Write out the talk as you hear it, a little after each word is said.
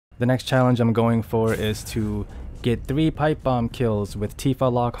The next challenge I'm going for is to get 3 pipe bomb kills with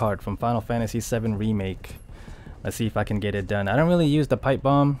Tifa Lockhart from Final Fantasy VII Remake. Let's see if I can get it done. I don't really use the pipe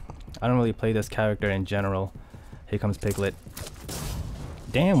bomb. I don't really play this character in general. Here comes Piglet.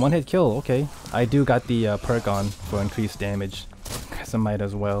 Damn, 1-hit kill. Okay. I do got the perk on for increased damage. Guess I might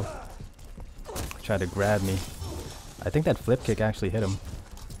as well try to grab me. I think that flip kick actually hit him.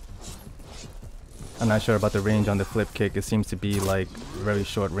 I'm not sure about the range on the flip kick. It seems to be like very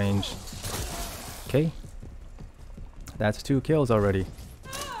short range. Okay. That's 2 kills already.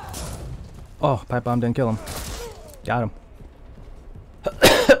 Oh, pipe bomb didn't kill him. Got him.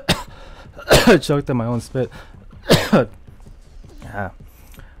 Choked on my own spit. Ah.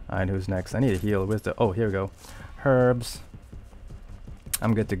 Alright, who's next? I need a heal. Where's the... Oh, here we go. Herbs.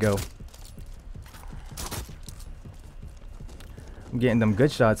 I'm good to go. I'm getting them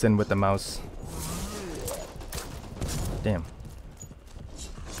good shots in with the mouse. Damn.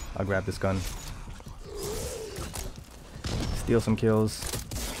 I'll grab this gun. Steal some kills.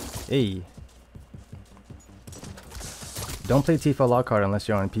 Hey. Don't play Tifa Lockhart unless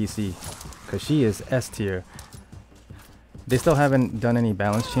you're on PC, because she is S tier. They still haven't done any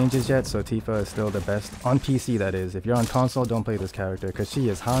balance changes yet, so Tifa is still the best. On PC, that is. If you're on console, don't play this character, because she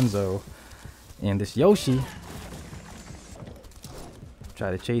is Hanzo. And this Yoshi... Try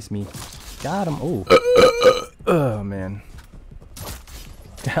to chase me. Got him. Oh. Oh, man.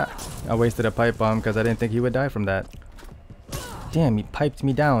 I wasted a pipe bomb because I didn't think he would die from that. Damn, he piped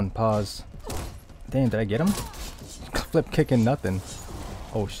me down. Pause. Damn, did I get him? Flip kicking nothing.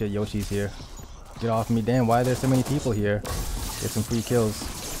 Oh shit, Yoshi's here. Get off me. Damn, why are there so many people here? Get some free kills.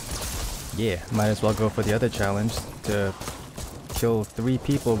 Yeah, might as well go for the other challenge to kill 3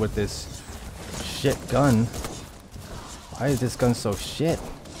 people with this shit gun. Why is this gun so shit?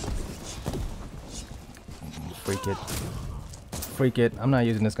 Freak it. Freak it. I'm not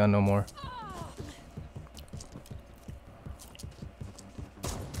using this gun no more.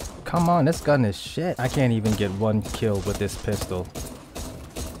 Come on, this gun is shit. I can't even get 1 kill with this pistol.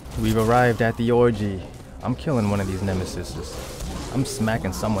 We've arrived at the orgy. I'm killing one of these nemesis. I'm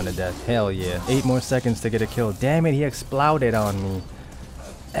smacking someone to death. Hell yeah. 8 more seconds to get a kill. Damn it, he exploded on me.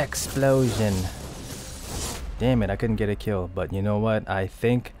 Explosion. Damn it, I couldn't get a kill. But you know what? I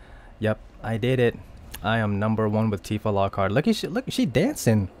think, yep, I did it. I am #1 with Tifa Lockhart. Look, she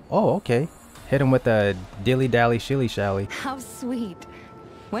dancing. Oh, okay. Hit him with a dilly-dally shilly-shally. How sweet.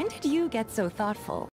 When did you get so thoughtful?